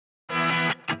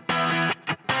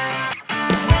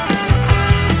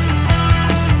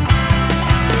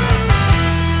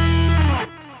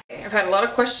I've had a lot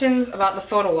of questions about the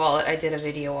photo wallet I did a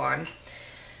video on.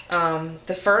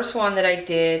 The first one that I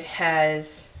did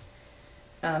has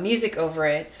music over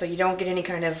it, so you don't get any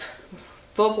kind of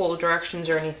vocal directions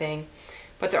or anything.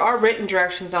 But there are written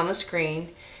directions on the screen,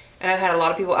 and I've had a lot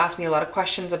of people ask me a lot of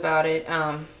questions about it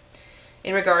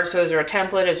in regards to, is there a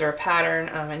template, is there a pattern,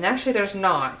 and actually there's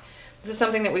not. This is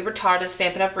something that we were taught at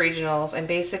Stampin' Up! Regionals, and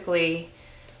basically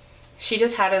she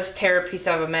just had us tear a piece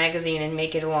out of a magazine and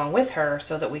make it along with her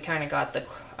so that we kind of got the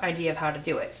idea of how to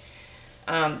do it.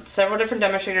 Several different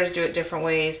demonstrators do it different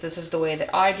ways. This is the way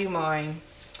that I do mine.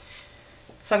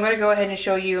 So I'm going to go ahead and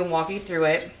show you and walk you through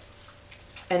it.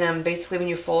 And basically when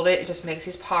you fold it, it just makes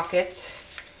these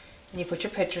pockets and you put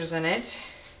your pictures in it.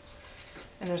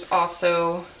 And there's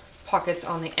also pockets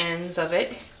on the ends of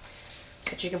it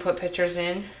that you can put pictures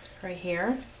in right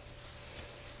here,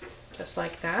 just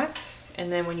like that. And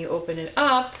then when you open it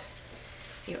up,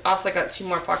 you've also got two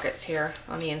more pockets here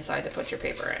on the inside to put your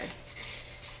paper in.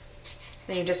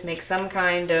 Then you just make some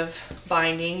kind of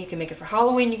binding. You can make it for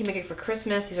Halloween, you can make it for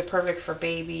Christmas. These are perfect for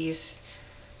babies,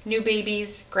 new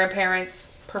babies,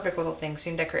 grandparents, perfect little things.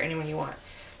 You can decorate anyone you want.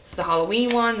 This is a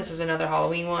Halloween one, this is another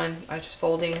Halloween one. I'm just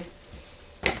folding.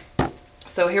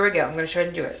 So here we go, I'm going to show you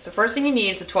how to do it. So first thing you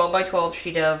need is a 12 by 12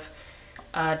 sheet of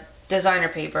designer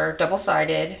paper,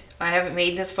 double-sided. I haven't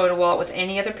made this photo wallet with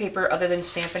any other paper other than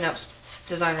Stampin' Up's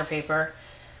designer paper.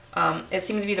 It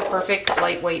seems to be the perfect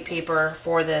lightweight paper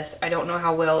for this. I don't know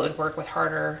how well it would work with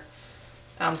harder,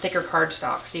 thicker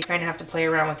cardstock, so you kind of have to play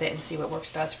around with it and see what works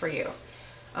best for you.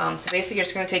 So basically you're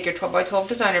just going to take your 12 by 12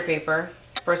 designer paper.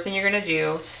 First thing you're going to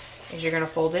do is you're going to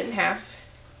fold it in half.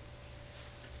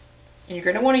 And you're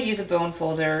going to want to use a bone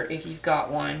folder if you've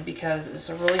got one, because this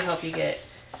will really help you get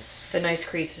the nice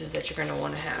creases that you're going to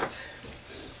want to have.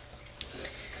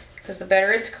 Because the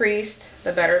better it's creased,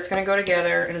 the better it's going to go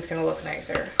together and it's going to look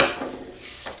nicer.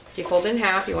 If you fold it in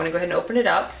half, you want to go ahead and open it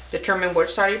up. Determine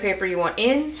which side of your paper you want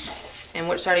in and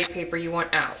which side of your paper you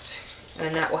want out. And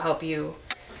then that will help you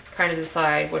kind of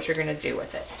decide what you're going to do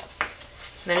with it.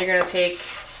 And then you're going to take,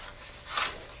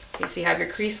 so you have your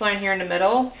crease line here in the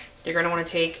middle. You're going to want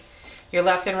to take your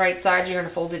left and right sides, you're going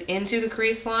to fold it into the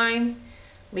crease line,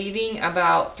 leaving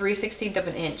about 3/16 of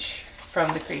an inch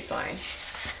from the crease line.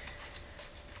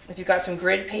 If you've got some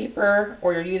grid paper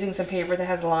or you're using some paper that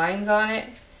has lines on it,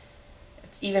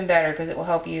 it's even better because it will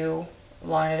help you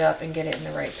line it up and get it in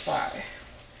the right spot.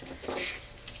 And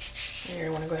you're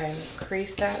going to want to go ahead and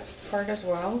crease that part as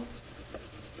well.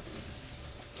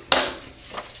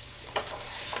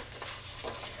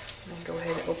 And go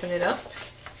ahead and open it up.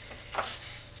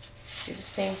 Do the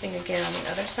same thing again on the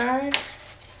other side.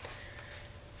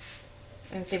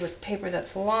 And see, with paper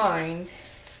that's lined,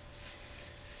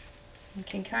 you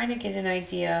can kind of get an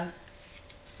idea.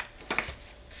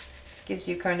 Gives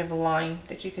you kind of a line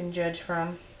that you can judge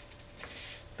from.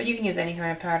 But you can use any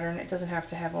kind of pattern. It doesn't have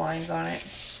to have lines on it.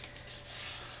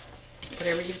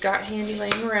 Whatever you've got handy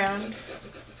laying around.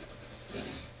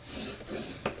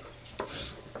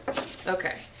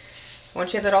 Okay.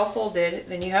 Once you have that all folded,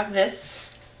 then you have this.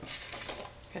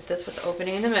 Got this with the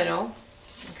opening in the middle.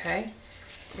 Okay.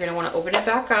 You're going to want to open it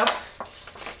back up.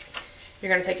 You're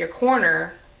going to take your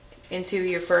corner into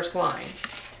your first line.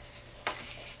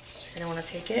 So you're going to want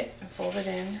to take it and fold it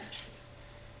in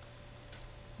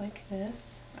like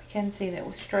this. I can see that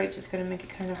with stripes it's going to make it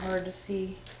kind of hard to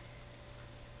see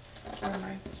where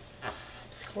my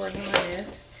score line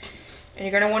is. And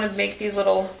you're going to want to make these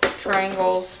little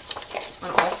triangles on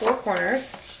all four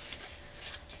corners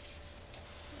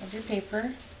of your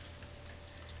paper.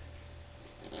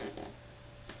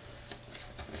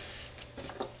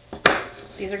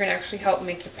 These are going to actually help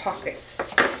make your pockets.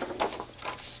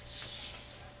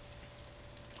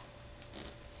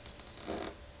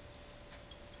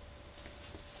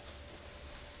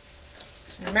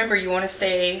 And remember, you want to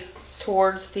stay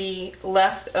towards the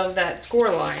left of that score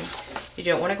line. You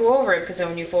don't want to go over it, because then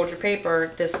when you fold your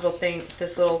paper, this little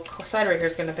side right here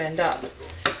is going to bend up.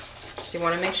 So you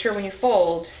want to make sure when you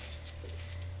fold,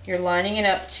 you're lining it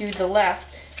up to the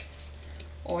left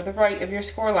or the right of your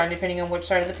score line, depending on which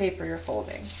side of the paper you're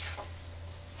folding.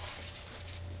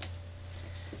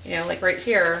 You know, like right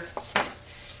here,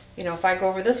 you know, if I go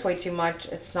over this way too much,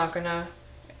 it's not gonna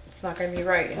be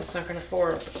right, and it's not gonna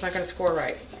score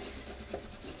right.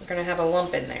 You're gonna have a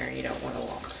lump in there, and you don't want a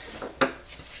lump. Okay,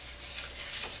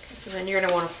 so then you're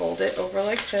gonna want to fold it over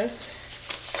like this.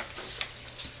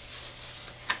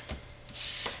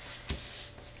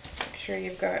 Make sure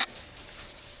you've got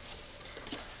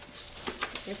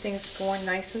your things going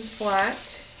nice and flat.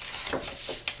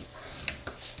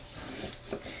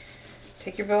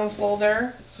 Take your bone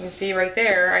folder. You can see right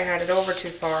there I had it over too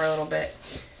far a little bit.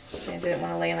 I didn't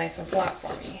want to lay nice and flat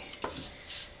for me.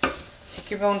 Take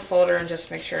your bone folder and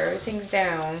just make sure everything's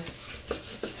down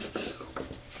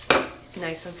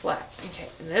nice and flat. Okay,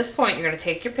 at this point you're going to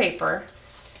take your paper,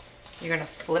 you're going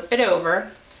to flip it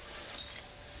over,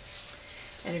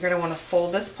 and you're going to want to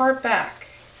fold this part back.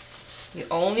 You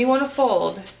only want to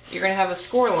fold, you're going to have a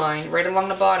score line right along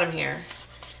the bottom here,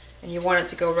 and you want it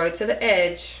to go right to the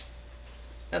edge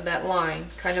of that line,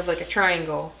 kind of like a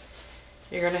triangle.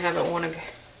 You're going to want to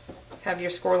have your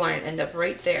score line end up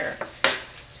right there.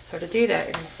 So to do that,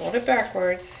 you're going to fold it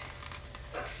backwards,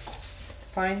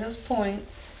 find those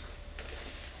points,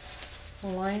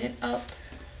 line it up,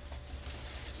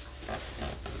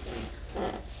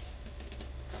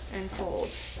 and fold.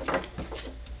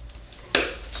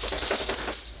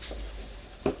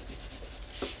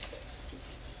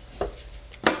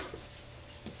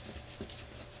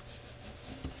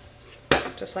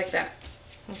 Just like that.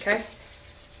 Okay?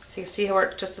 So you see how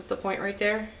we're just at the point right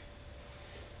there?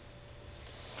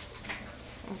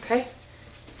 Okay?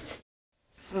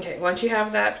 Okay, once you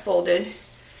have that folded,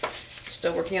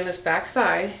 still working on this back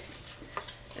side,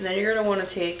 and then you're going to want to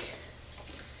take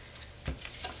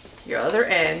your other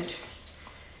end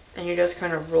and you just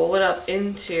kind of roll it up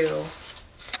into the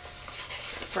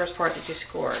first part that you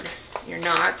scored. You're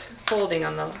not folding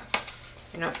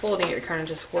it, you're kind of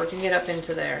just working it up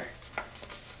into there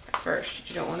at first.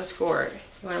 You don't want to score it.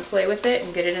 You want to play with it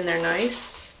and get it in there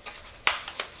nice.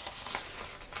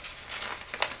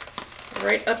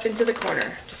 Right up into the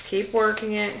corner. Just keep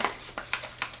working it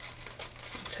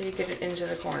until you get it into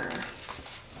the corner.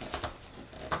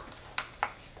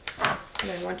 And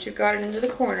then once you've got it into the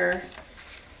corner,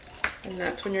 and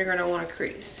that's when you're going to want to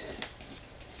crease.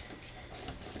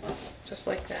 Just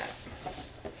like that.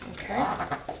 Okay?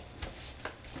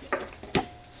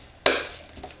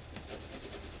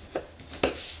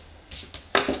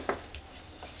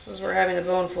 This is where having the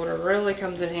bone folder really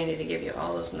comes in handy to give you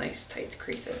all those nice tight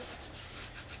creases.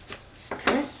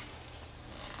 Okay?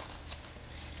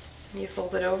 You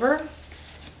fold it over.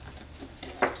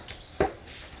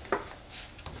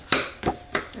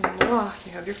 And voila,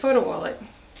 you have your photo wallet.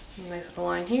 Nice little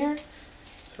line here,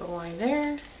 little line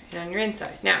there, and on your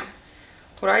inside. Now,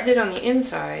 what I did on the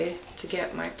inside to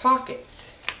get my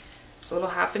pockets, a little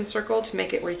half-inch circle to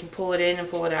make it where you can pull it in and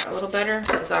pull it out a little better,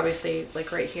 because obviously,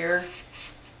 like right here,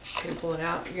 you can pull it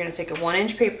out. You're going to take a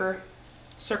 1-inch paper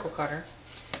circle cutter.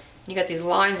 You got these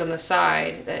lines on the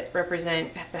side that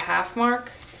represent the half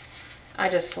mark. I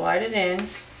just slide it in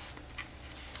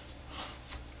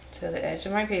to the edge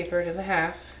of my paper, to the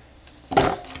half,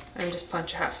 and just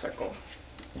punch a half circle.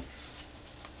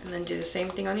 And then do the same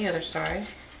thing on the other side.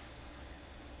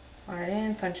 Line it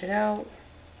in, punch it out,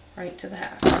 right to the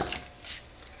half.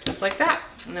 Just like that.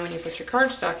 And then when you put your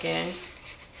cardstock in,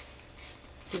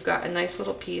 you've got a nice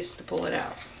little piece to pull it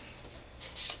out.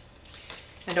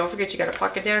 And don't forget, you got a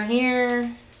pocket down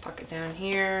here,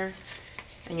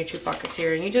 and your 2 pockets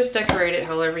here. And you just decorate it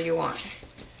however you want.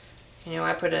 You know,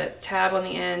 I put a tab on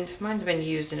the end. Mine's been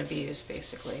used and abused,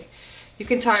 basically. You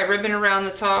can tie a ribbon around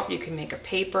the top. You can make a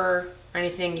paper, or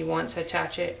anything you want to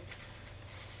attach it.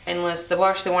 Unless,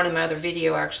 watch the one in my other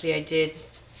video, actually I did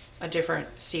a different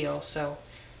seal. So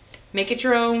make it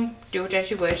your own, do it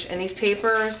as you wish. And these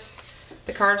papers,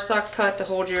 the cardstock cut to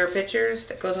hold your pictures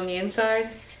that goes on the inside,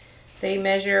 they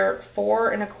measure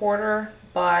 4 1/4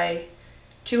 by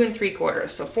 2 3/4.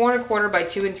 So 4 1/4 by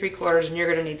 2 3/4, and you're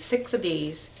going to need 6 of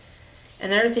these.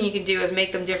 And another thing you can do is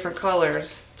make them different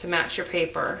colors to match your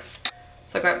paper.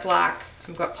 So I've got black,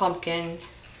 I've got pumpkin,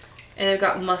 and I've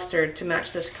got mustard to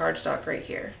match this cardstock right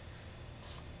here.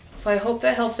 So I hope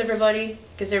that helps everybody,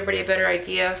 gives everybody a better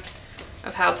idea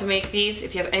of how to make these.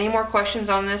 If you have any more questions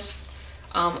on this,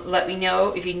 let me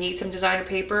know. If you need some designer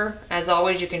paper, as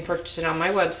always, you can purchase it on my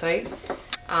website,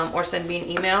 or send me an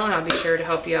email and I'll be sure to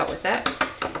help you out with that.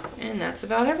 And that's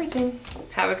about everything.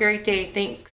 Have a great day.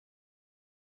 Thanks.